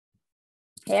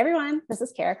Hey everyone, this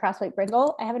is Kara Crossway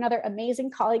Brindle. I have another amazing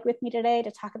colleague with me today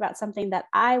to talk about something that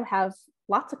I have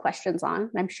lots of questions on,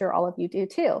 and I'm sure all of you do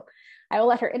too. I will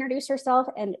let her introduce herself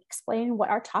and explain what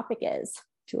our topic is.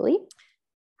 Julie?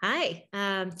 Hi,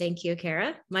 thank you,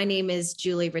 Kara. My name is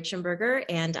Julie Richenberger,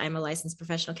 and I'm a licensed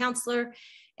professional counselor,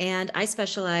 and I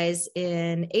specialize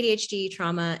in ADHD,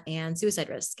 trauma, and suicide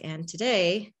risk. And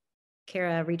today,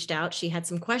 Kara reached out. She had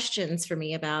some questions for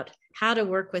me about how to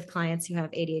work with clients who have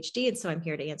ADHD, and so I'm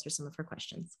here to answer some of her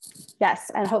questions.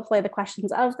 Yes, and hopefully the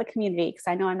questions of the community, because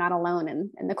I know I'm not alone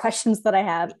in the questions that I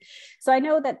have. So I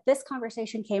know that this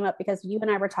conversation came up because you and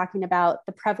I were talking about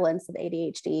the prevalence of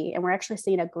ADHD, and we're actually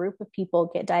seeing a group of people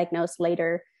get diagnosed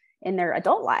later in their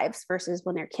adult lives versus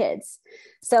when they're kids.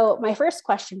 So my first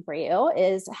question for you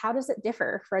is, how does it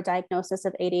differ for a diagnosis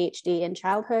of ADHD in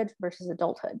childhood versus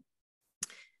adulthood?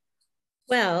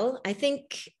 Well, I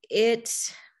think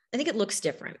it looks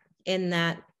different in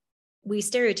that we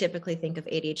stereotypically think of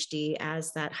ADHD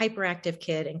as that hyperactive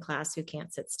kid in class who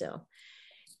can't sit still.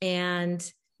 And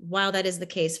while that is the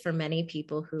case for many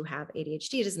people who have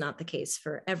ADHD, it is not the case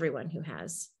for everyone who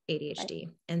has ADHD.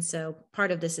 Right. And so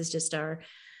part of this is just our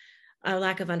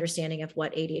lack of understanding of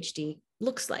what ADHD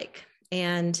looks like.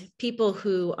 And people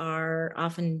who are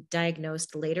often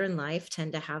diagnosed later in life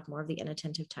tend to have more of the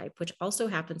inattentive type, which also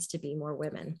happens to be more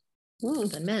women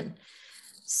than men.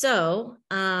 So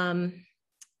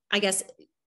I guess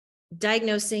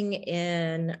diagnosing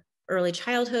in early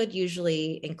childhood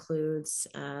usually includes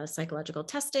psychological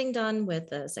testing done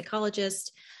with a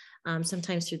psychologist,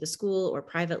 sometimes through the school or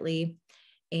privately.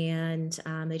 And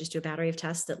they just do a battery of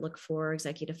tests that look for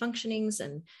executive functionings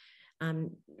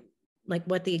and like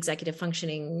what the executive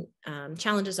functioning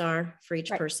challenges are for each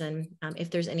person. If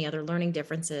there's any other learning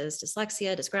differences,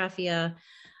 dyslexia, dysgraphia,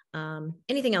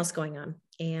 anything else going on.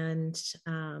 And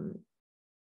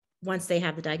once they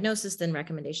have the diagnosis, then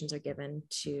recommendations are given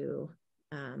to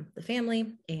the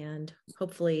family, and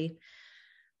hopefully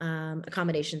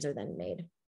accommodations are then made.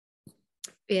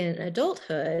 In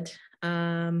adulthood,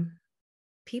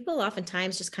 people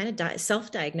oftentimes just kind of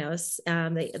self-diagnose.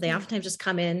 They oftentimes just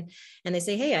come in and they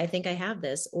say, "Hey, I think I have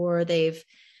this," or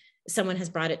someone has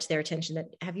brought it to their attention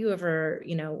that, "Have you ever,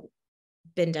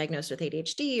 been diagnosed with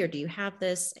ADHD, or do you have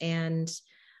this?" And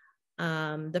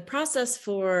the process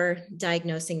for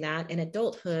diagnosing that in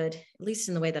adulthood, at least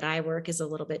in the way that I work, is a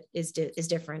little bit is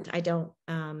different. I don't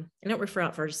refer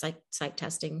out for psych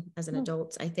testing as an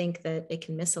adult. I think that it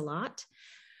can miss a lot.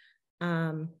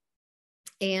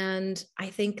 And I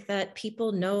think that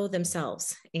people know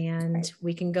themselves, and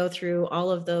we can go through all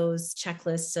of those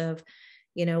checklists of,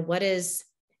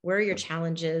 where are your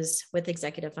challenges with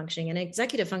executive functioning? And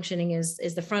executive functioning is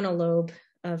the frontal lobe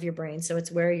of your brain. So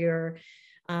it's where you're,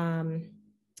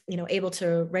 able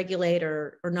to regulate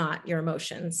or not your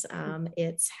emotions.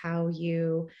 It's how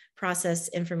you process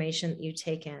information that you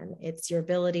take in. It's your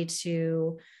ability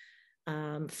to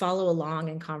follow along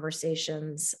in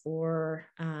conversations or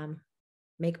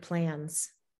make plans,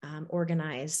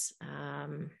 organize,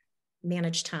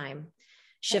 manage time,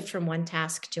 shift from one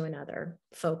task to another,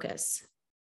 focus,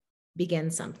 begin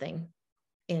something,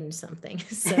 end something.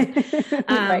 So,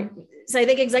 so I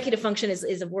think executive function is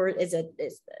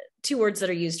two words that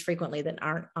are used frequently that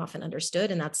aren't often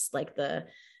understood. And that's like the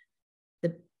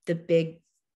big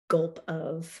gulp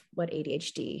of what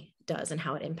ADHD does and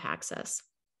how it impacts us.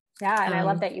 Yeah. And I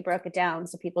love that you broke it down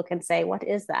so people can say, what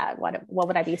is that? What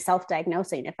would I be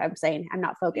self-diagnosing if I'm saying I'm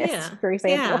not focused, for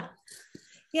example?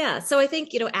 Yeah. So I think,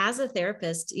 as a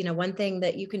therapist, one thing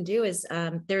that you can do is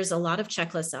there's a lot of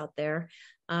checklists out there.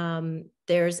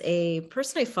 There's a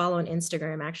person I follow on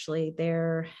Instagram, actually.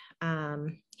 Their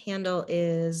handle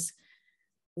is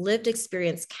Lived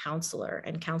Experience Counselor,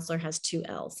 and counselor has 2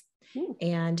 L's.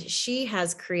 And she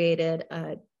has created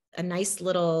a nice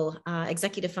little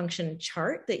executive function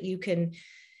chart that you can,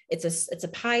 it's a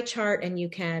pie chart, and you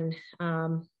can,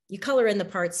 you color in the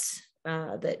parts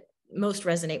that most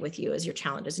resonate with you as your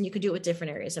challenges. And you can do it with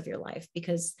different areas of your life,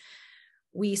 because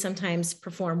we sometimes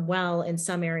perform well in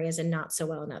some areas and not so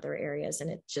well in other areas.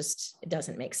 And it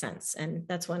doesn't make sense. And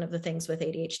that's one of the things with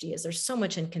ADHD is there's so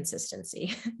much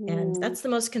inconsistency. And that's the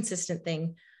most consistent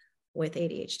thing with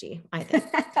ADHD, I think.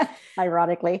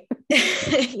 Ironically.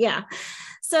 Yeah.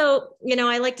 So,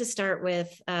 I like to start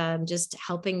with just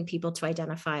helping people to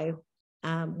identify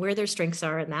where their strengths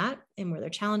are in that and where their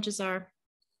challenges are,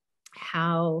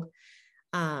 how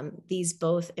these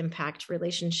both impact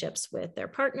relationships with their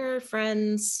partner,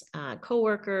 friends,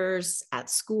 coworkers, at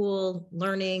school,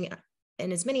 learning,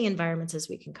 in as many environments as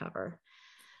we can cover.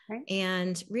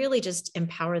 And really just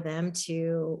empower them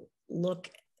to look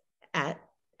at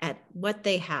at what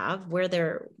they have, where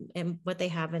they're, and what they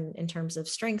have in terms of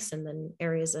strengths and then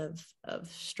areas of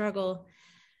struggle,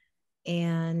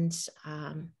 and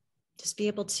just be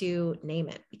able to name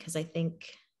it. Because I think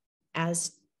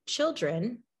as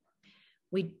children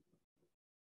who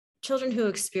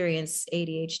experience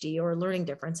ADHD or learning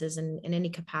differences in any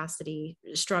capacity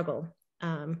struggle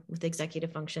with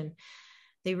executive function,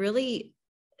 they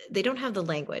don't have the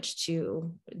language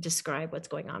to describe what's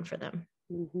going on for them.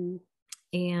 Mm-hmm.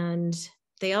 And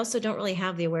they also don't really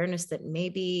have the awareness that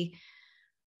maybe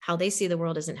how they see the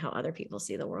world isn't how other people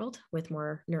see the world, with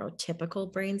more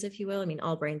neurotypical brains, if you will. I mean,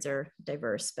 all brains are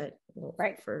diverse, but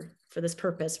right. For this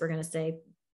purpose, we're going to say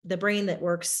the brain that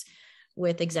works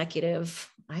with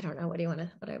executive, I don't know, what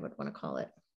I would want to call it.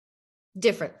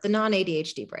 Different, the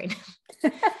non-ADHD brain.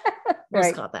 We'll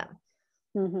just call it that.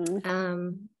 Mm-hmm.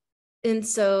 And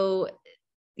so,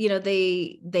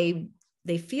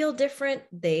 they feel different.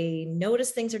 They notice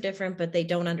things are different, but they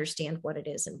don't understand what it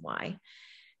is and why.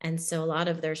 And so a lot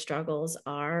of their struggles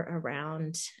are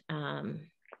around,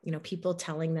 people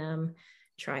telling them,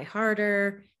 try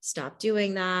harder, stop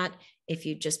doing that. If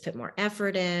you just put more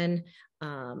effort in,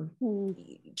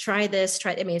 try this,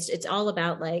 it's all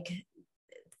about like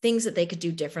things that they could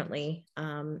do differently,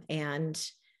 and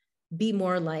be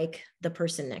more like the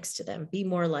person next to them, be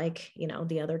more like,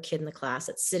 the other kid in the class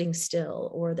that's sitting still,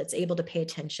 or that's able to pay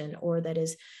attention, or that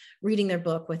is reading their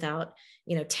book without,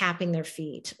 tapping their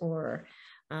feet, or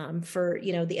for,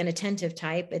 the inattentive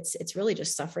type, it's really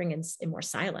just suffering in more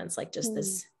silence, like just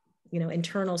this,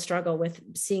 internal struggle with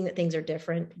seeing that things are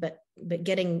different, but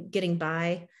getting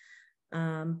by.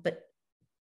 But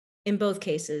in both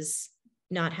cases,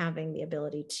 not having the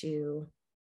ability to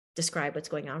describe what's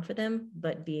going on for them,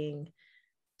 but being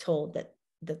told that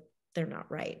they're not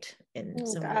right in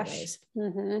so many ways.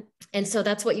 Mm-hmm. And so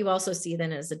that's what you also see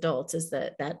then as adults, is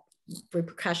that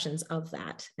repercussions of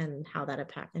that, and how that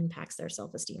impacts their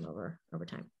self-esteem over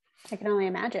time. I can only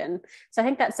imagine. So I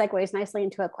think that segues nicely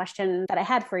into a question that I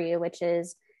had for you, which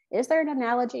is there an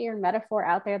analogy or metaphor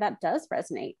out there that does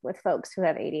resonate with folks who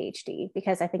have ADHD?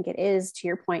 Because I think it is, to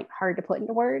your point, hard to put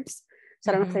into words.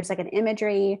 So I don't know if there's like an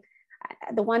imagery.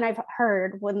 The one I've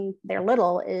heard when they're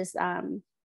little is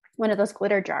one of those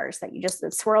glitter jars that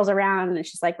it swirls around, and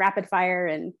it's just like rapid fire,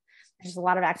 and there's a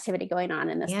lot of activity going on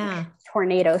in this like,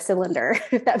 tornado cylinder,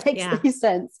 if that makes any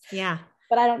sense. Yeah.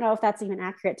 But I don't know if that's even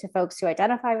accurate to folks who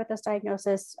identify with this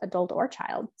diagnosis, adult or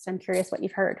child. So I'm curious what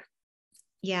you've heard.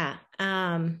 Yeah.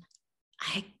 I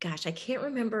can't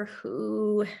remember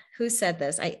who said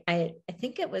this. I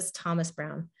think it was Thomas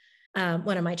Brown.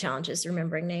 One of my challenges,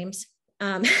 remembering names.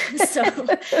 But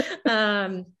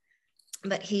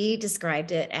he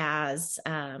described it as,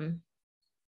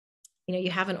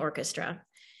 you have an orchestra,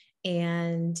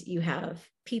 and you have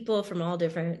people from all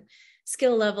different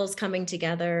skill levels coming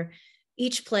together,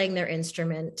 each playing their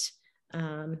instrument,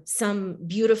 some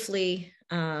beautifully,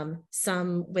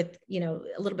 some with, a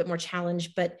little bit more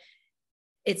challenge, but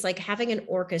it's like having an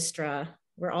orchestra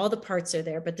where all the parts are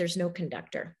there, but there's no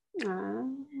conductor. Oh.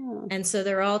 And so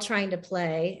they're all trying to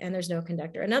play, and there's no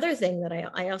conductor. Another thing that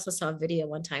I also saw a video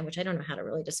one time, which I don't know how to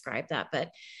really describe that,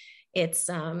 but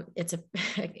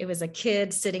it was a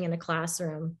kid sitting in a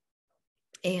classroom,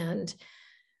 and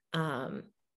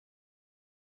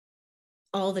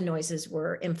all the noises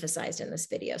were emphasized in this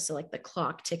video. So like the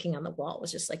clock ticking on the wall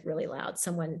was just like really loud.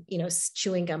 Someone,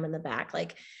 chewing gum in the back,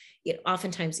 like,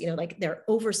 oftentimes, like they're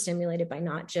overstimulated by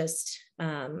not just,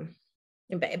 by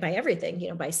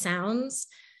everything, by sounds,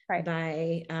 right,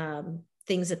 by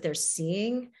things that they're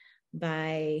seeing,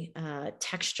 by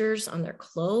textures on their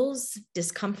clothes,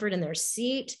 discomfort in their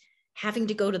seat, having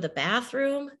to go to the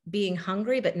bathroom, being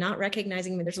hungry, but not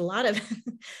recognizing. There's a lot of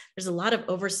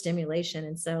overstimulation.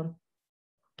 And so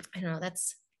I don't know,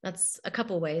 that's a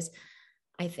couple of ways,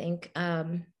 I think.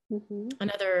 Another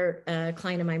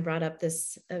client of mine brought up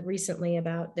this recently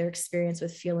about their experience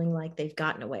with feeling like they've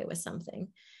gotten away with something,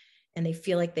 and they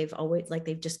feel like they've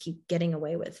just keep getting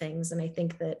away with things. And I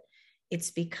think that it's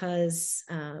because,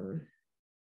 they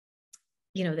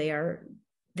are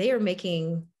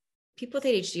making, people with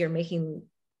ADHD are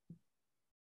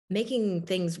making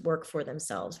things work for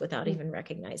themselves without even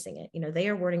recognizing it. They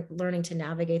are learning to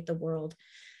navigate the world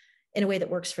in a way that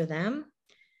works for them,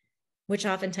 which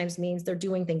oftentimes means they're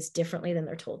doing things differently than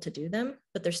they're told to do them,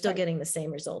 but they're still getting the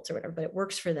same results or whatever, but it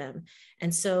works for them.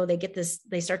 And so they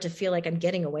start to feel like I'm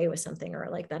getting away with something, or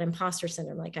like that imposter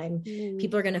syndrome. Like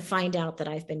people are going to find out that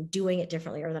I've been doing it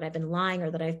differently, or that I've been lying,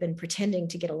 or that I've been pretending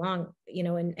to get along,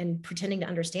 and pretending to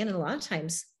understand. And a lot of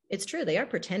times it's true. They are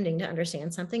pretending to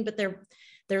understand something, but they're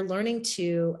learning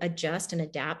to adjust and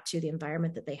adapt to the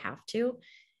environment that they have to.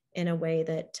 in a way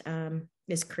that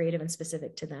is creative and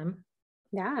specific to them.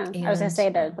 Yeah. And, I was going to say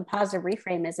the positive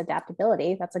reframe is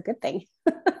adaptability. That's a good thing.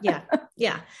 yeah.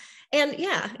 And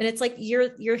it's like,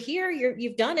 you're here,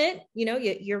 you've done it,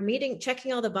 you're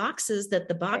checking all the boxes that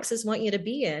the boxes want you to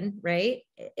be in, right?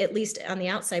 At least on the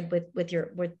outside with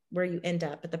where you end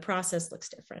up, but the process looks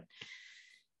different.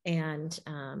 And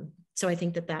so I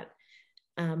think that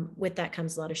with that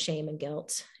comes a lot of shame and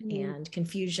guilt and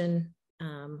confusion,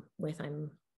 with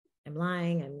I'm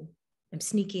lying, I'm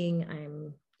sneaking,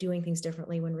 I'm doing things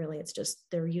differently, when really it's just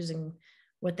they're using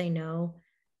what they know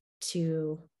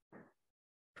to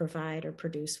provide or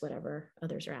produce whatever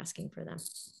others are asking for them.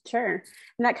 Sure.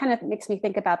 And that kind of makes me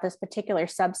think about this particular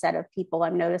subset of people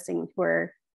I'm noticing who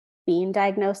are being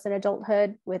diagnosed in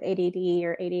adulthood with ADD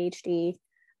or ADHD.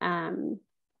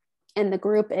 And the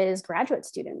group is graduate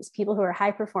students, people who are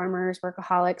high performers,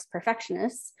 workaholics,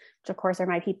 perfectionists, which of course are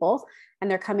my people.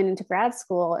 And they're coming into grad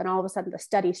school, and all of a sudden the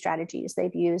study strategies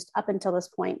they've used up until this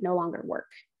point no longer work.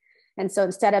 And so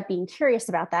instead of being curious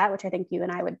about that, which I think you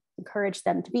and I would encourage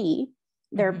them to be,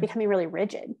 they're becoming really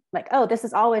rigid. Like, oh, this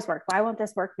has always worked. Why won't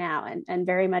this work now? And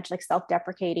very much like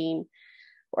self-deprecating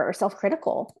or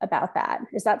self-critical about that.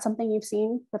 Is that something you've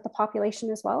seen with the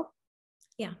population as well?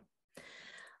 Yeah.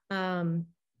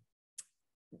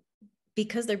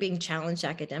 Because they're being challenged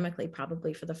academically,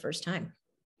 probably for the first time,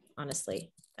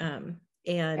 honestly.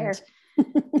 And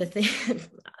the thing,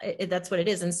 that's what it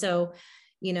is. And so,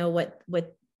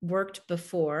 what worked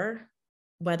before,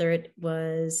 whether it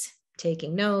was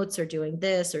taking notes or doing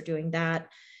this or doing that,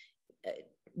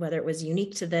 whether it was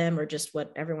unique to them or just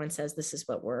what everyone says, this is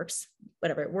what works,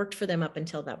 whatever it worked for them up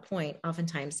until that point,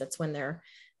 oftentimes that's when they're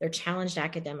challenged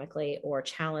academically or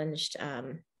challenged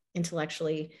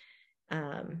intellectually.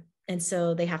 And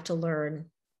so they have to learn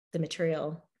the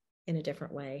material in a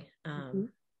different way.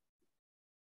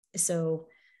 So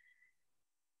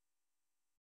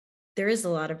there is a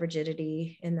lot of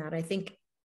rigidity in that, I think,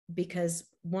 because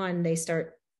one, they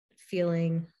start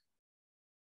feeling,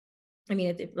 I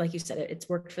mean, like you said, it's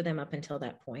worked for them up until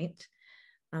that point.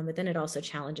 But then it also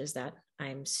challenges that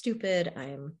I'm stupid,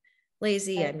 I'm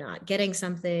lazy, I'm not getting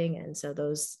something. And so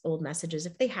those old messages,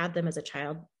 if they had them as a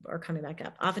child, are coming back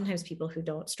up. Oftentimes people who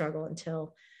don't struggle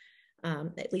until,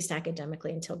 at least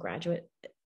academically, until graduate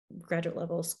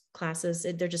levels classes,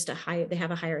 they're just they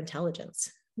have a higher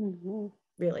intelligence,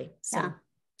 really. So. Yeah,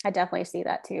 I definitely see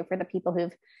that too, for the people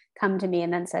who've come to me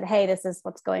and then said, hey, this is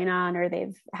what's going on, or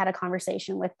they've had a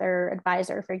conversation with their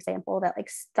advisor, for example, that like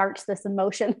starts this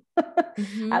emotion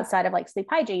outside of like sleep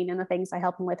hygiene and the things I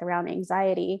help them with around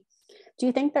anxiety. Do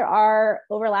you think there are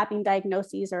overlapping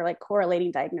diagnoses or like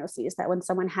correlating diagnoses, that when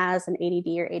someone has an ADD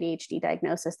or ADHD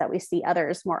diagnosis, that we see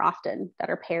others more often that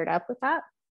are paired up with that?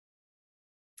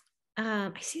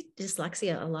 I see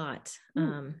dyslexia a lot,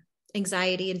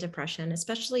 anxiety and depression,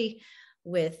 especially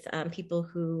with people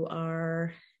who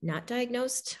are not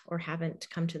diagnosed or haven't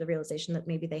come to the realization that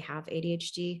maybe they have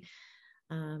ADHD.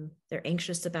 They're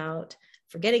anxious about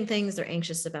forgetting things. They're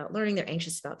anxious about learning. They're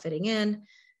anxious about fitting in,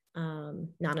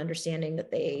 not understanding that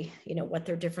they, what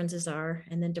their differences are,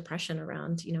 and then depression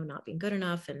around, not being good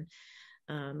enough. And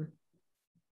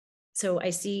so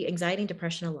I see anxiety and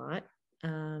depression a lot.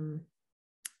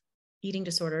 Eating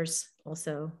disorders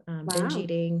also, binge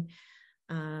eating,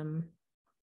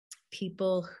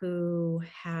 people who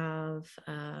have,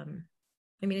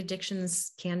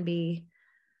 addictions can be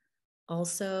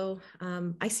also,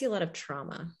 I see a lot of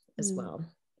trauma as well.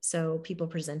 So people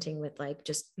presenting with like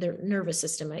just their nervous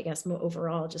system, I guess, more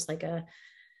overall, just like a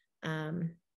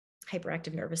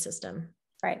hyperactive nervous system.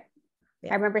 Right.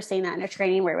 Yeah. I remember seeing that in a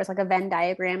training where it was like a Venn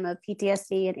diagram of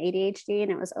PTSD and ADHD,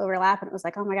 and it was overlap, and it was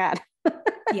like, oh my God.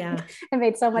 Yeah. It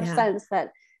made so much sense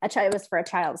that it was for a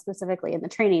child specifically in the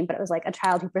training, but it was like a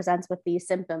child who presents with these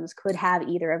symptoms could have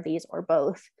either of these or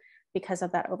both because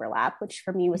of that overlap, which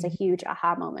for me was a huge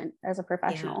aha moment as a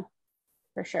professional,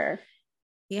 for sure.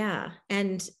 Yeah.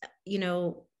 And,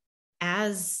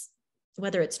 as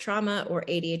whether it's trauma or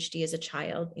ADHD as a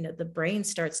child, the brain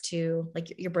starts to,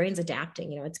 like, your brain's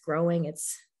adapting, it's growing,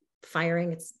 it's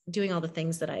firing, it's doing all the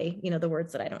things that the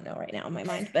words that I don't know right now in my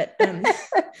mind, but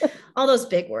all those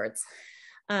big words.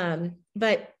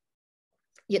 But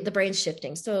yet the brain's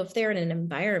shifting. So if they're in an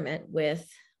environment with,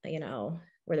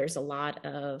 where there's a lot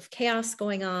of chaos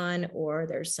going on, or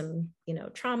there's some,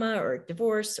 trauma or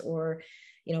divorce, or,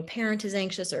 parent is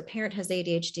anxious, or a parent has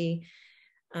ADHD,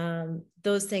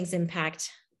 those things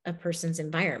impact a person's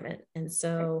environment. And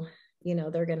so,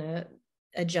 they're going to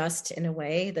adjust in a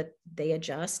way that they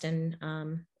adjust. And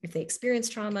if they experience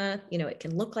trauma, it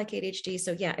can look like ADHD.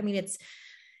 So yeah,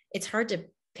 it's hard to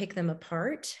pick them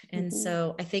apart. And Mm-hmm.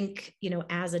 so I think,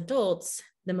 as adults,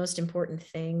 the most important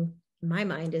thing in my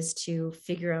mind is to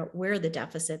figure out where the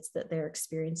deficits that they're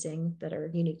experiencing that are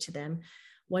unique to them.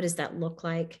 What does that look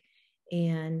like?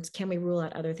 And can we rule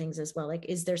out other things as well? Like,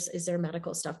 is there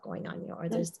medical stuff going on?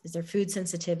 Is there food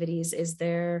sensitivities? Is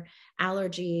there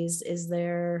allergies? Is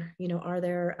there, are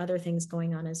there other things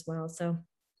going on as well? So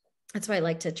that's why I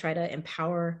like to try to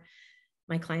empower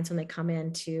my clients when they come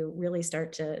in to really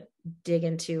start to dig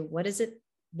into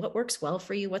what works well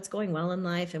for you, what's going well in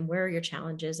life, and where are your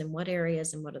challenges and what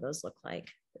areas and what do those look like?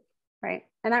 Right.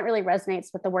 And that really resonates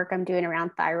with the work I'm doing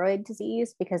around thyroid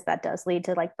disease, because that does lead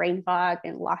to like brain fog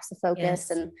and loss of focus,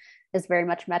 Yes. and is very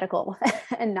much medical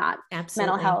and not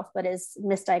Absolutely. mental health, but is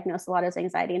misdiagnosed a lot as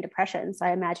anxiety and depression. So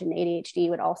I imagine ADHD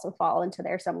would also fall into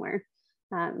there somewhere,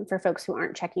 for folks who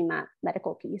aren't checking that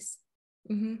medical piece.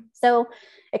 Mm-hmm. So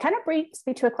it kind of brings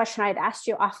me to a question I had asked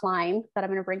you offline that I'm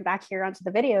going to bring back here onto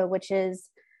the video, which is,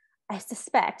 I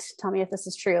suspect, tell me if this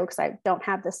is true, because I don't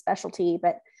have this specialty,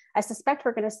 but I suspect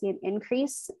we're going to see an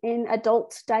increase in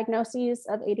adult diagnoses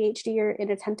of ADHD or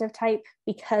inattentive type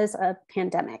because of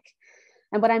pandemic.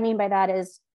 And what I mean by that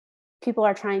is people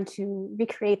are trying to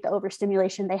recreate the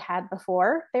overstimulation they had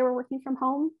before they were working from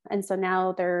home. And so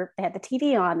now they have the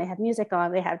TV on, they have music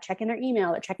on, they have checking their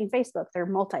email, they're checking Facebook, they're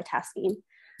multitasking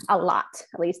a lot,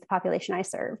 at least the population I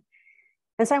serve.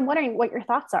 And so I'm wondering what your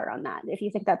thoughts are on that. If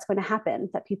you think that's going to happen,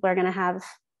 that people are going to have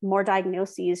more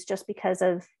diagnoses just because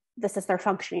of this is their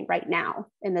functioning right now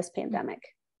in this pandemic.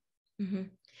 Mm-hmm.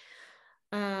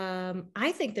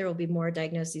 I think there will be more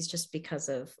diagnoses just because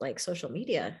of like social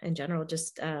media in general,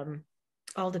 just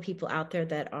all the people out there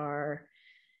that are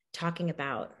talking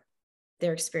about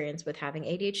their experience with having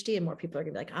ADHD, and more people are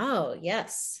gonna be like, oh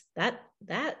yes, that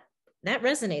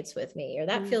resonates with me, or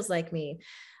that feels like me.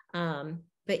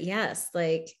 But yes,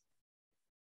 like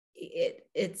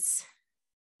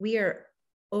we are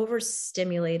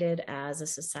overstimulated as a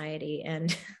society,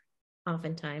 and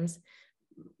oftentimes,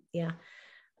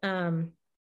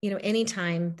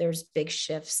 anytime there's big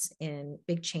shifts and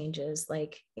big changes,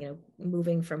 like,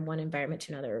 moving from one environment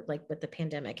to another, like with the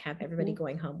pandemic, have everybody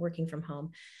going home, working from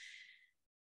home.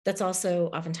 That's also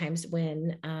oftentimes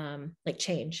when like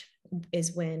change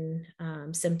is when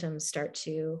symptoms start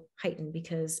to heighten,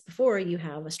 because before you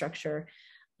have a structure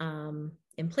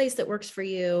in place that works for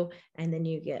you, and then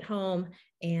you get home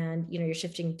and you're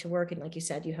shifting to work, and like you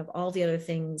said, you have all the other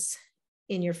things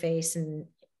in your face. And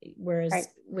whereas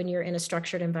when you're in a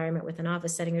structured environment with an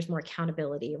office setting, there's more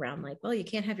accountability around, like, well, you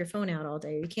can't have your phone out all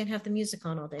day, or you can't have the music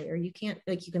on all day, or you can't,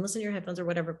 like, you can listen to your headphones or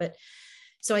whatever. But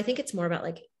so I think it's more about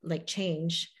like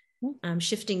change,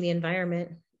 shifting the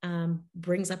environment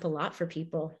brings up a lot for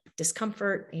people,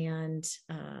 discomfort, and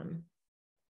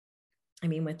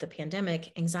with the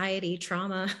pandemic, anxiety,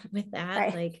 trauma with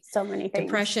that, like so many things,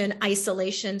 depression,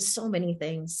 isolation, so many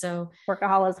things. So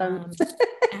workaholism.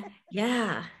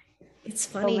 Yeah. It's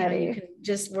funny how you can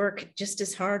just work just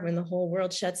as hard when the whole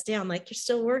world shuts down, like you're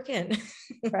still working.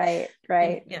 Right.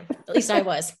 And, yeah. At least I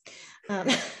was.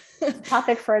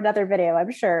 Topic for another video,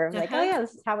 I'm sure. Like, oh yeah,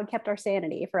 this is how we kept our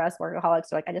sanity for us workaholics.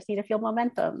 So like, I just need to feel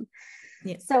momentum.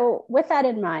 Yeah. So with that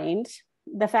in mind,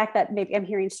 the fact that maybe I'm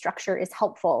hearing structure is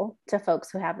helpful to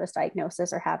folks who have this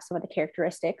diagnosis or have some of the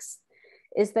characteristics,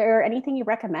 is there anything you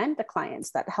recommend to clients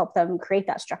that help them create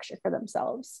that structure for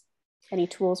themselves? Any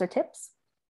tools or tips?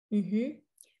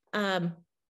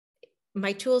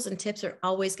 My tools and tips are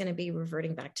always going to be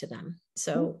reverting back to them.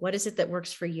 So what is it that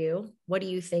works for you? What do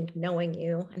you think knowing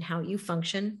you and how you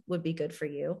function would be good for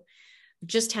you?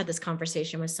 Just had this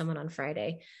conversation with someone on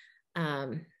Friday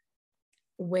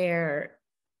where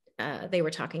they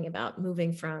were talking about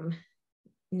moving from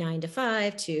 9 to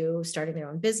 5 to starting their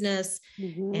own business,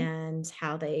 and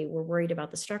how they were worried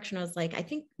about the structure. And I was like, I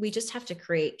think we just have to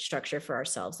create structure for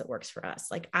ourselves that works for us.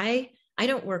 Like I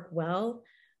don't work well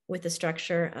with the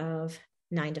structure of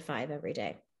 9 to 5 every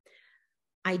day.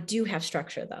 I do have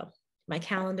structure though. My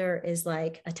calendar is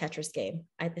like a Tetris game.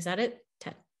 Is that it?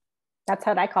 That's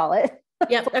what I call it.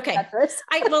 Yeah. Okay.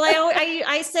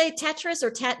 I say Tetris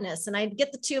or tetanus, and I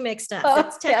get the two mixed up.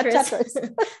 It's Tetris. Yeah,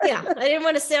 Tetris. Yeah. I didn't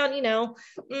want to sound,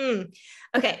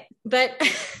 okay. But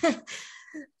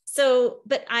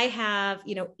but I have,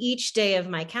 each day of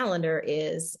my calendar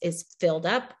is filled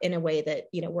up in a way that,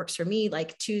 works for me.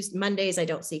 Like Mondays, I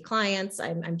don't see clients.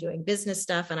 I'm doing business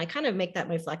stuff. And I kind of make that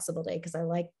my flexible day, because I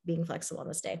like being flexible on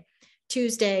this day.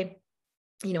 Tuesday,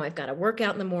 I've got a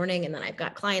workout in the morning, and then I've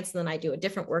got clients, and then I do a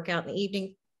different workout in the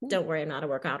evening. Don't worry, I'm not a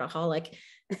workoutaholic.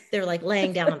 They're like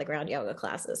laying down on the ground yoga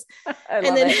classes. I And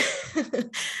love then,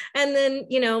 it. and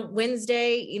then,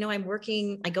 Wednesday, I'm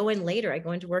working, I go in later, I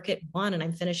go into work at 1 and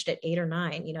I'm finished at 8 or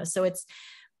 9, so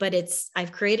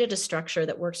I've created a structure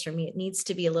that works for me. It needs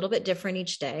to be a little bit different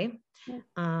each day.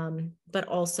 But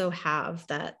also have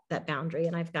that boundary.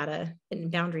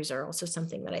 And boundaries are also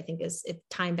something that I think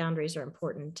time boundaries are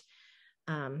important.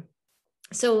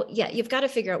 So yeah, you've got to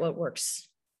figure out what works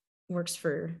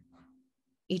for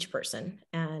each person.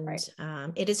 And right.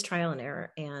 It is trial and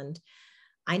error. And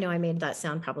I know I made that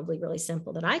sound probably really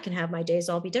simple, that I can have my days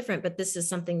all be different, but this is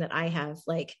something that I have,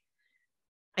 like,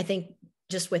 I think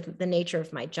just with the nature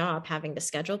of my job, having to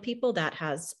schedule people, that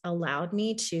has allowed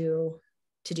me to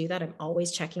do that. I'm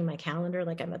always checking my calendar.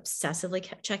 Like, I'm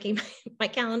obsessively checking my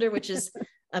calendar, which is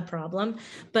a problem,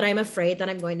 but I'm afraid that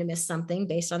I'm going to miss something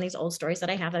based on these old stories that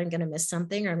I have, that I'm going to miss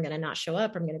something, or I'm going to not show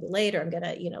up, or I'm going to be late, or I'm going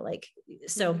to,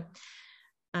 so,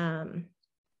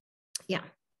 yeah.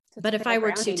 But if I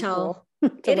were to tell,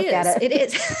 it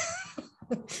is,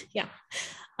 yeah.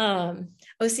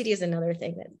 OCD is another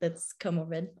thing that's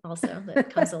comorbid also that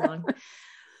comes along.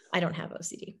 I don't have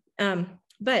OCD.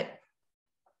 But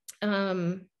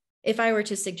if I were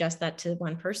to suggest that to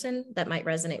one person, that might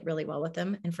resonate really well with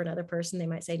them. And for another person, they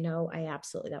might say, no,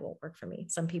 that won't work for me.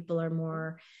 Some people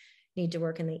need to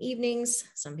work in the evenings.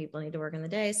 Some people need to work in the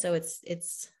day. So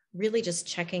it's really just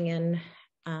checking in,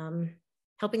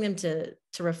 helping them to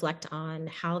reflect on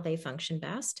how they function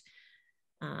best,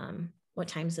 what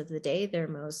times of the day they're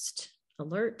most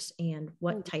alert, and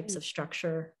what types of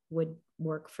structure would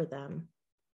work for them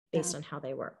based on how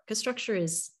they work. Because structure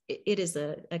is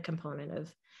a component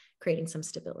of creating some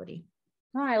stability.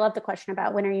 Oh, I love the question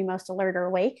about when are you most alert or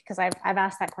awake, because I've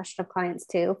asked that question of clients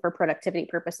too, for productivity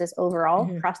purposes overall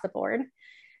across the board.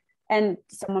 And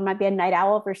someone might be a night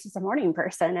owl versus a morning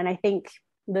person. And I think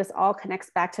this all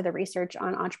connects back to the research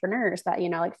on entrepreneurs that,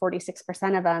 like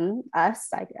 46% of them, I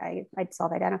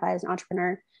self-identify as an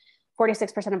entrepreneur,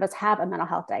 46% of us have a mental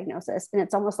health diagnosis. And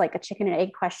it's almost like a chicken and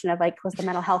egg question of, like, was the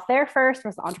mental health there first?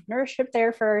 Was the entrepreneurship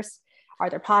there first? Are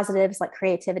there positives like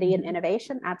creativity and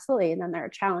innovation? Absolutely. And then there are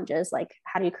challenges, like,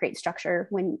 how do you create structure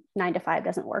when 9 to 5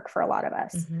 doesn't work for a lot of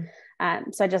us?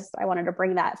 So I wanted to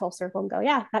bring that full circle and go,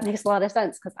 yeah, that makes a lot of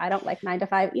sense, because I don't like 9 to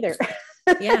 5 either.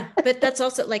 Yeah. But that's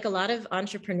also, like, a lot of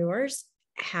entrepreneurs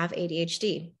have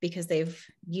ADHD because they've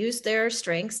used their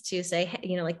strengths to say,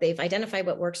 like, they've identified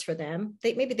what works for them.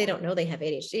 Maybe they don't know they have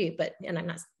ADHD, and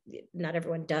I'm not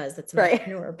everyone does. That's an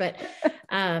entrepreneur,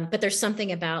 but there's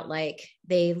something about, like,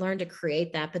 they learn to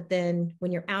create that. But then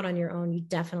when you're out on your own, you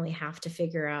definitely have to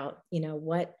figure out,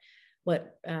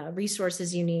 what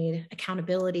resources you need,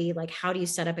 accountability. Like, how do you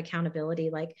set up accountability?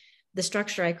 Like, the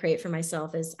structure I create for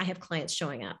myself is I have clients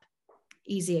showing up.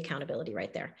 Easy accountability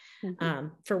right there.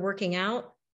 For working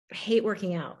out, I hate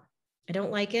working out. I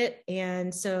don't like it.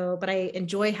 And so, but I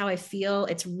enjoy how I feel.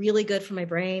 It's really good for my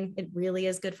brain. It really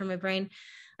is good for my brain.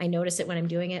 I notice it when I'm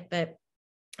doing it, but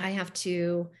I have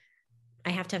to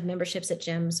have memberships at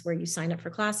gyms where you sign up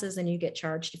for classes and you get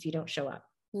charged if you don't show up,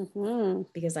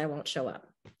 because I won't show up.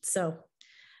 So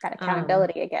that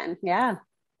accountability again. Yeah,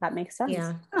 that makes sense.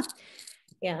 Yeah.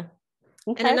 Yeah.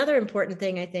 Okay. And another important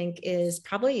thing, I think, is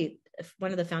probably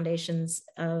one of the foundations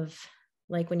of,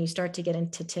 like, when you start to get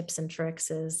into tips and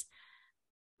tricks, is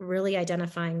really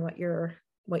identifying what your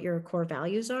core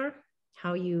values are,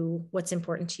 what's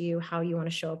important to you, how you want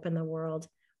to show up in the world,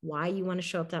 why you want to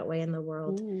show up that way in the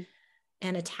world,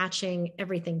 and attaching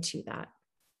everything to that.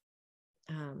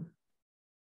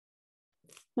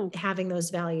 Having those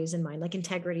values in mind, like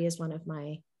integrity is one of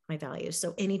my values.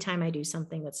 So anytime I do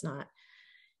something that's not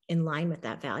in line with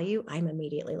that value, I'm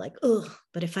immediately like, oh,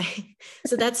 but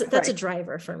so that's a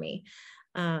driver for me.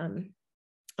 And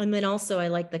then also I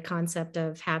like the concept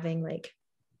of having, like,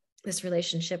 this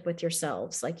relationship with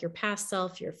yourselves, like your past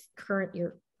self, your current,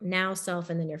 your now self,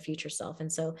 and then your future self.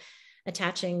 And so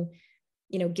attaching,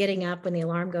 getting up when the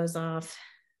alarm goes off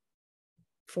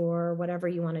for whatever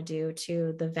you want to do,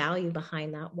 to the value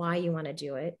behind that, why you want to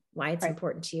do it, why it's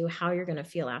important to you, how you're going to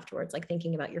feel afterwards, like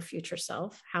thinking about your future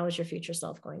self. How is your future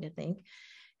self going to think?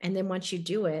 And then once you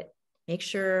do it, make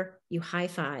sure you high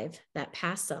five that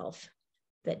past self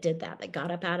that did that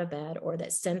got up out of bed, or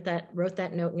that wrote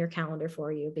that note in your calendar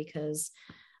for you, because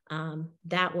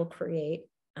that will create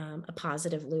a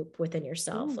positive loop within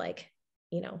yourself. Like,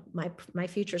 my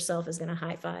future self is going to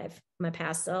high five my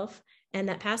past self, and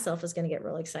that past self is going to get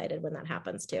really excited when that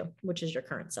happens too, which is your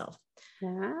current self.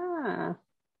 Yeah,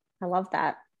 I love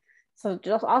that. So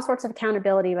just all sorts of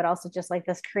accountability, but also just like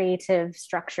this creative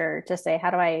structure to say, how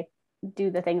do I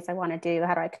do the things I want to do?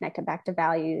 How do I connect it back to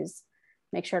values?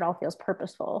 Make sure it all feels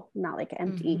purposeful, not like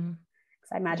empty. Because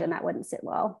I imagine that wouldn't sit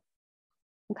well.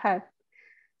 Okay.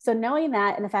 So knowing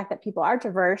that and the fact that people are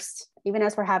diverse, even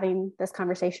as we're having this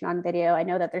conversation on video, I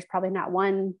know that there's probably not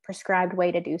one prescribed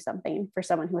way to do something for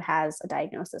someone who has a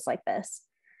diagnosis like this.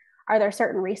 Are there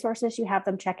certain resources you have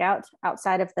them check out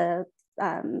outside of the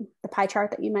pie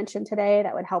chart that you mentioned today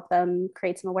that would help them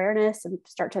create some awareness and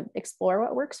start to explore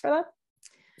what works for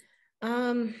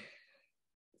them?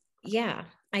 Yeah,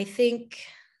 I think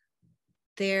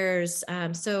there's,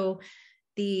 so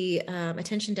the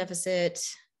attention deficit,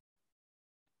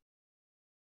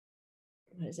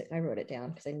 what is it? I wrote it down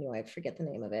because I knew I'd forget the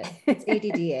name of it. It's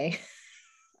ADDA.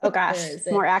 Oh gosh,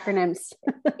 more acronyms.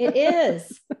 It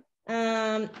is.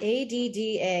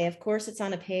 ADDA. Of course, it's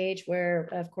on a page where,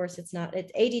 of course, it's not.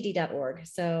 It's ADD.org.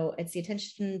 So it's the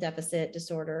Attention Deficit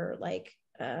Disorder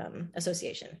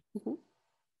Association. Mm-hmm.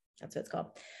 That's what it's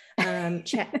called.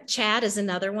 CHADD is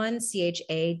another one.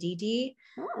 CHADD.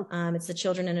 Oh. It's the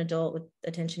Children and Adult with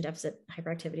Attention Deficit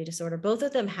Hyperactivity Disorder. Both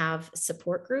of them have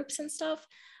support groups and stuff.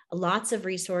 Lots of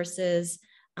resources.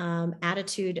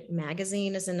 Attitude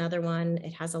Magazine is another one.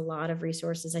 It has a lot of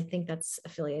resources. I think that's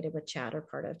affiliated with CHADD or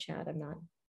part of CHADD. I'm not,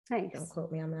 nice. Don't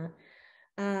quote me on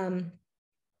that.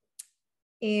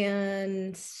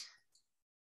 And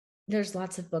there's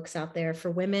lots of books out there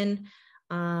for women.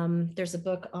 There's a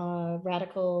book,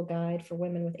 Radical Guide for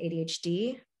Women with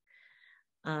ADHD.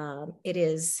 It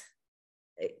is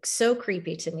so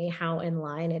creepy to me how in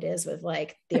line it is with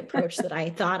like the approach that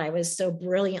I thought I was so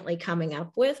brilliantly coming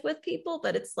up with people,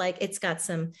 but it's like, it's got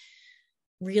some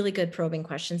really good probing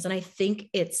questions. And I think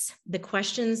it's the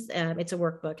questions, it's a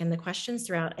workbook, and the questions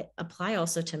throughout apply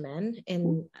also to men.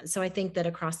 And so I think that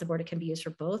across the board, it can be used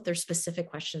for both. There's specific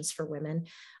questions for women,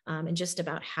 and just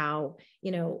about how,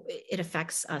 it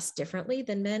affects us differently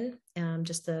than men.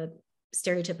 Just the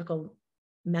stereotypical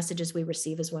messages we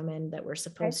receive as women that we're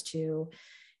supposed to,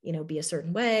 be a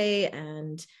certain way.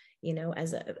 And,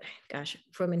 as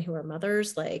for women who are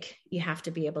mothers, like you have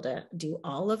to be able to do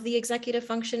all of the executive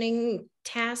functioning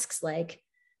tasks. Like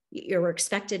you're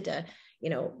expected to,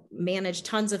 manage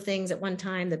tons of things at one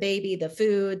time, the baby, the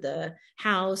food, the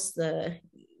house, the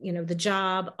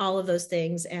job, all of those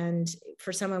things. And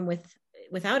for someone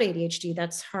without ADHD,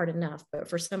 that's hard enough. But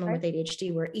for someone with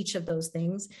ADHD, where each of those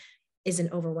things is an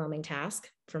overwhelming task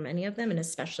for many of them, and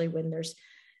especially when there's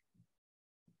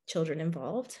children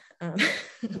involved,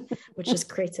 which just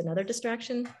creates another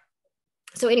distraction.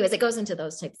 So anyways, it goes into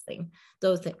those types of things,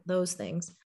 those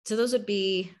things. So those would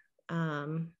be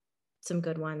some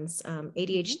good ones.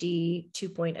 ADHD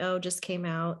 2.0 just came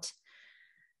out.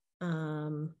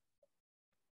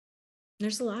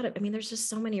 There's a lot of, there's just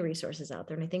so many resources out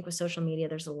there. And I think with social media,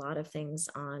 there's a lot of things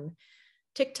on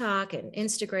TikTok and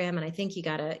Instagram. And I think you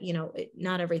gotta,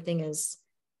 not everything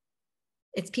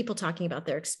it's people talking about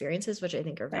their experiences, which I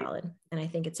think are valid. And I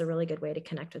think it's a really good way to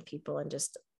connect with people and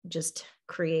just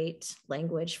create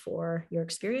language for your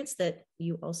experience that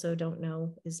you also don't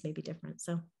know is maybe different.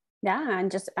 So yeah.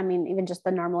 And even just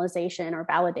the normalization or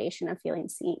validation of feeling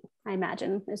seen, I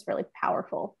imagine is really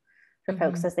powerful for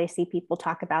folks as they see people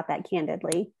talk about that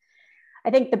candidly.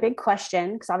 I think the big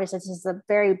question, because obviously this is a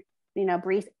very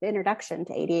brief introduction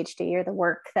to ADHD or the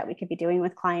work that we could be doing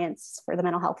with clients for the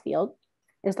mental health field.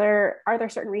 Are there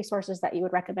certain resources that you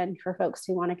would recommend for folks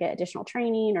who want to get additional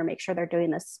training or make sure they're doing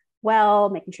this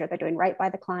well, making sure they're doing right by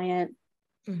the client?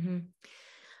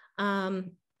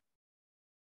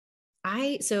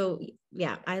 I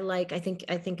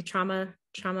think trauma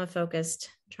focused,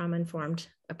 trauma informed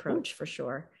approach for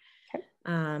sure.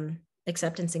 Okay.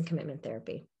 Acceptance and commitment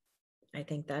therapy. I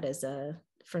think that is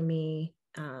for me,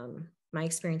 my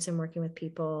experience in working with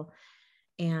people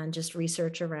and just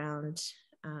research around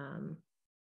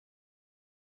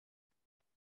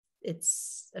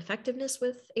its effectiveness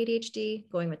with ADHD,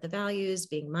 going with the values,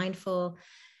 being mindful,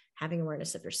 having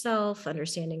awareness of yourself,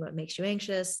 understanding what makes you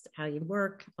anxious, how you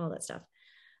work, all that stuff.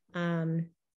 And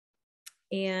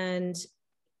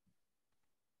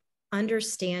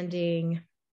understanding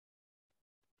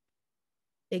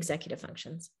executive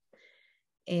functions.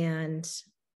 And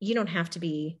you don't have to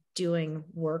be doing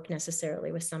work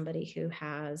necessarily with somebody who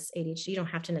has ADHD. You don't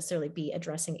have to necessarily be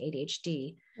addressing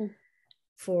ADHD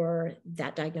for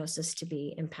that diagnosis to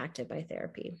be impacted by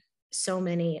therapy. So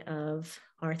many of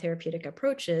our therapeutic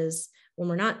approaches,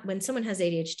 when someone has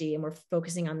ADHD and we're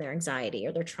focusing on their anxiety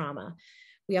or their trauma,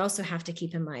 we also have to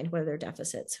keep in mind what are their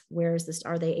deficits.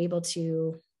 Are they able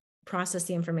to process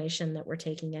the information that we're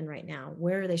taking in right now?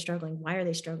 Where are they struggling? Why are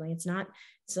they struggling? It's not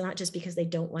just because they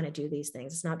don't want to do these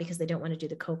things. It's not because they don't want to do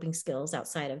the coping skills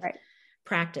outside of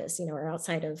practice, or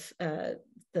outside of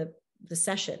the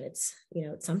session. It's,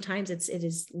 sometimes it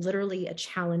is literally a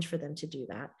challenge for them to do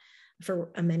that.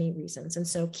 for many reasons. And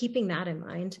so keeping that in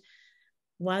mind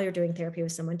while you're doing therapy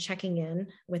with someone, checking in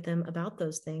with them about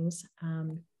those things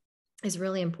is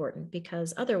really important,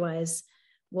 because otherwise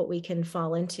what we can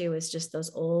fall into is just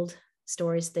those old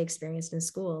stories they experienced in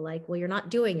school. Like, well, you're not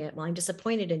doing it. Well, I'm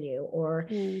disappointed in you. Or,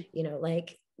 you know,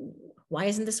 like, why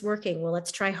isn't this working? Well,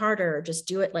 let's try harder, or just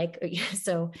do it. Like,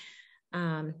 so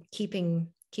keeping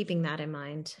that in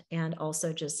mind, and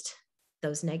also just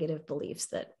those negative beliefs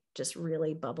that just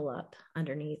really bubble up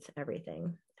underneath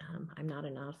everything. I'm not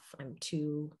enough. I'm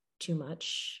too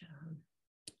much.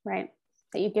 Right.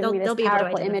 That you've given me this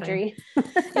powerful imagery.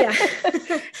 Yeah.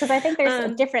 Because I think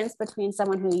there's a difference between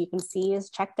someone who you can see is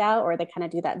checked out, or they kind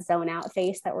of do that zone out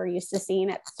face that we're used to seeing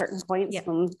at certain points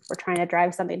when we're trying to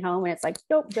drive something home and it's like,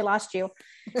 nope, we lost you.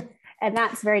 And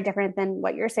that's very different than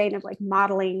what you're saying of like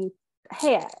modeling,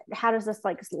 hey, how does this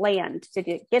like land? Did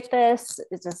you get this?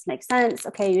 Does this make sense?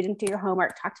 Okay, you didn't do your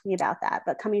homework. Talk to me about that.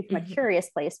 But coming from a curious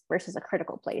place versus a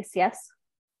critical place. Yes?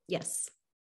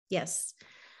 Yes.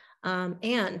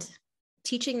 And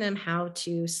teaching them how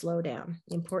to slow down,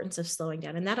 the importance of slowing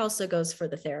down. And that also goes for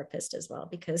the therapist as well,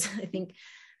 because I think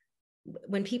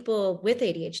when people with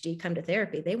ADHD come to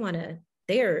therapy,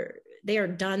 they are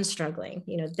done struggling.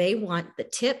 You know, they want the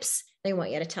tips. They want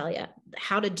you to tell you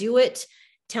how to do it.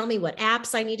 Tell me what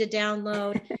apps I need to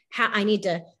download, how I need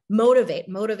to motivate.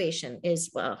 Motivation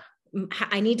is, well,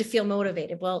 I need to feel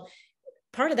motivated. Well,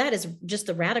 part of that is just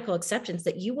the radical acceptance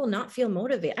that you will not feel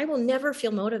motivated. I will never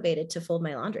feel motivated to fold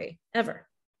my laundry, ever.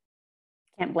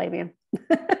 Can't blame you.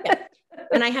 Yeah.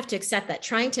 And I have to accept that.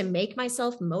 Trying to make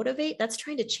myself motivate, that's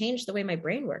trying to change the way my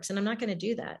brain works. And I'm not going to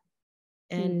do that.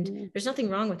 And there's nothing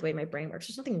wrong with the way my brain works.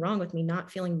 There's nothing wrong with me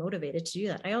not feeling motivated to do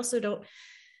that. I also don't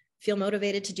feel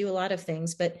motivated to do a lot of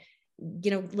things, but,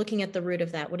 you know, looking at the root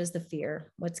of that, what is the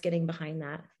fear? What's getting behind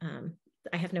that?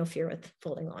 I have no fear with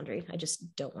folding laundry. I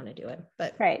just don't want to do it.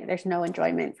 But right. There's no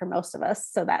enjoyment for most of us.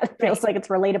 So that feels like it's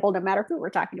relatable no matter who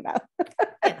we're talking about.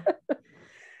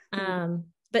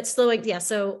 But slowing. Yeah.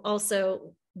 So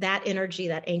also that energy,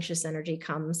 that anxious energy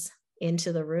comes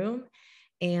into the room.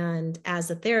 And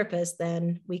as a therapist,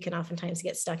 then we can oftentimes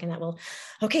get stuck in that, well,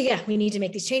 okay, yeah, we need to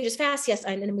make these changes fast. Yes.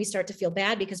 And then we start to feel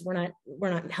bad because we're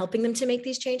not helping them to make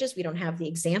these changes. We don't have the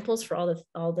examples for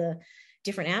all the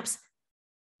different apps.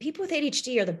 People with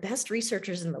ADHD are the best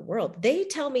researchers in the world. They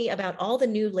tell me about all the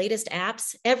new latest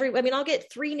apps. I'll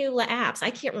get 3 new apps.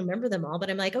 I can't remember them all, but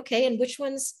I'm like, okay. And which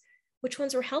ones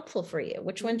were helpful for you?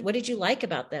 What did you like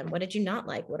about them? What did you not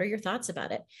like? What are your thoughts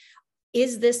about it?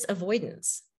 Is this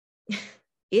avoidance?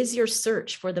 Is your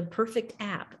search for the perfect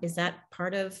app, is that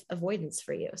part of avoidance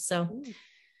for you? So,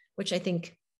 which I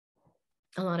think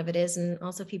a lot of it is, and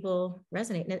also people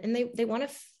resonate, and they want to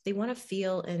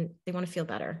feel, and they want to feel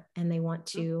better, and they want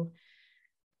to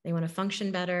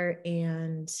function better.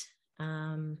 And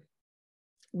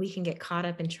we can get caught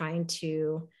up in trying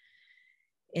to,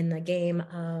 in the game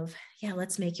of,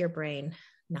 let's make your brain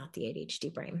not the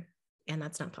ADHD brain, and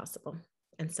that's not possible.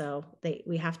 And so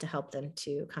we have to help them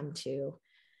to come to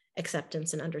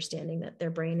acceptance and understanding that their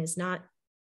brain is an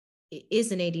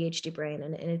ADHD brain,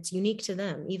 and it's unique to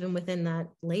them, even within that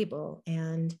label.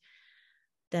 And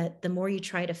that the more you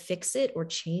try to fix it or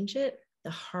change it,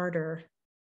 the harder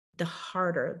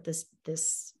this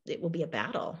it will be a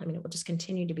battle. I mean, it will just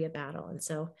continue to be a battle.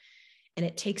 And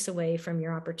it takes away from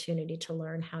your opportunity to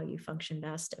learn how you function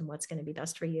best, and what's going to be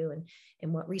best for you,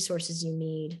 and what resources you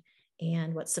need,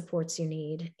 and what supports you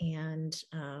need. And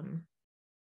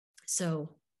so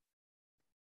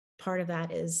part of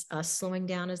that is us slowing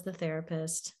down as the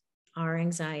therapist, our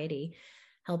anxiety,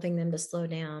 helping them to slow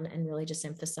down, and really just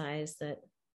emphasize that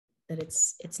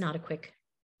it's not a quick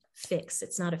fix.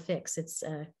 It's not a fix.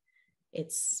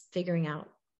 It's figuring out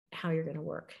how you're going to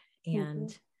work.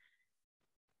 And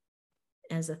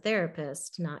as a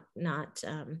therapist, not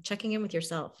checking in with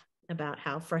yourself about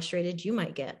how frustrated you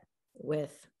might get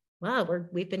with, wow,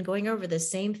 we've been going over the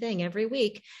same thing every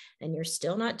week and you're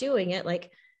still not doing it.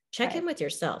 Like, check in with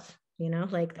yourself,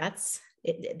 like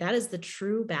that is the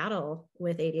true battle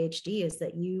with ADHD, is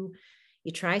that you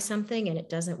try something and it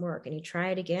doesn't work, and you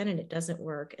try it again and it doesn't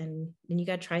work. And then you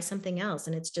got to try something else.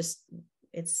 And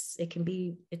it can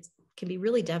be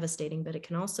really devastating, but it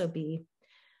can also be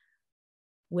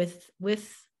with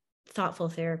thoughtful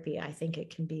therapy. I think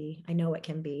I know it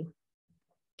can be,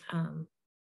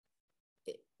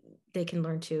 they can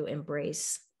learn to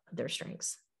embrace their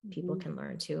strengths. People can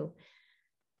learn to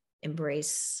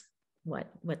embrace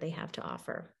what they have to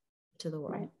offer to the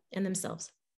world and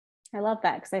themselves. I love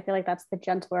that, because I feel like that's the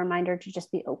gentle reminder to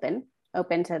just be open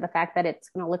to the fact that it's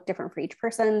going to look different for each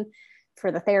person.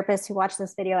 For the therapist who watched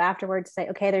this video afterwards, say,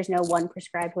 okay, there's no one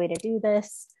prescribed way to do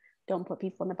this. don't put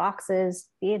people in the boxes,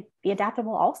 be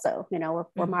adaptable also.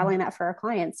 We're modeling that for our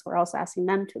clients. We're also asking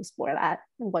them to explore that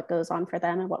and what goes on for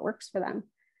them and what works for them.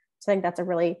 So I think that's a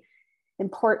really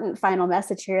important final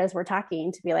message here as we're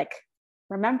talking, to be like,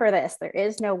 remember this, there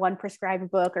is no one prescribed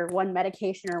book or one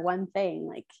medication or one thing.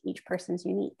 Like, each person's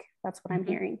unique. That's what I'm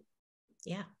hearing.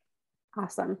 Yeah.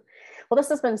 Awesome. Well, this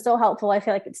has been so helpful. I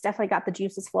feel like it's definitely got the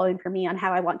juices flowing for me on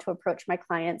how I want to approach my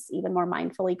clients even more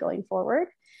mindfully going forward.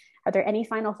 Are there any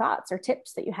final thoughts or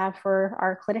tips that you have for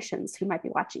our clinicians who might be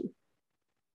watching?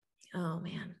 Oh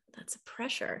man, that's a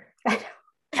pressure. I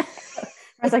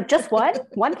was like, just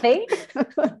one thing.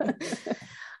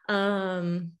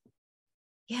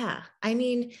 Yeah. I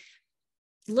mean,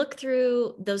 look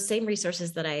through those same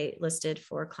resources that I listed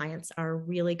for clients are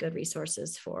really good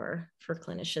resources for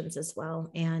clinicians as well.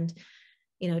 And,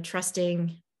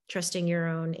 trusting your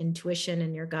own intuition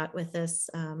and your gut with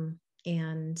this,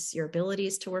 and your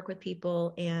abilities to work with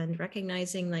people, and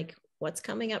recognizing like what's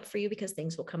coming up for you, because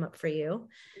things will come up for you,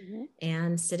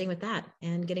 and sitting with that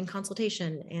and getting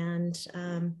consultation and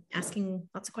asking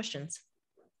lots of questions.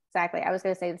 Exactly. I was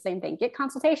going to say the same thing. Get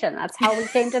consultation. That's how we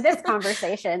came to this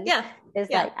conversation.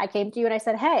 Like, I came to you and I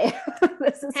said, hey,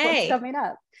 this is what's coming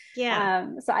up. Yeah.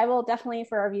 So I will definitely,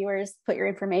 for our viewers, put your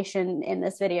information in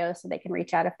this video so they can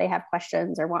reach out if they have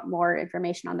questions or want more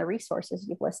information on the resources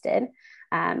you've listed.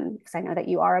 Because I know that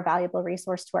you are a valuable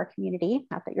resource to our community.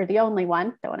 Not that you're the only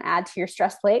one. Don't want to add to your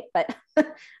stress plate, but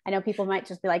I know people might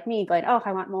just be like me going, oh,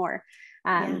 I want more.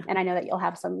 And I know that you'll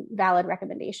have some valid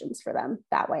recommendations for them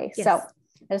that way. Yes. So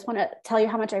I just want to tell you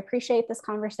how much I appreciate this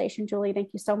conversation, Julie. Thank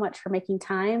you so much for making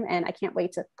time. And I can't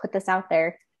wait to put this out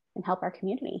there and help our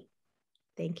community.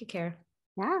 Thank you, Kara.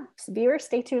 Yeah. So viewers,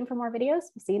 stay tuned for more videos.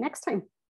 We'll see you next time.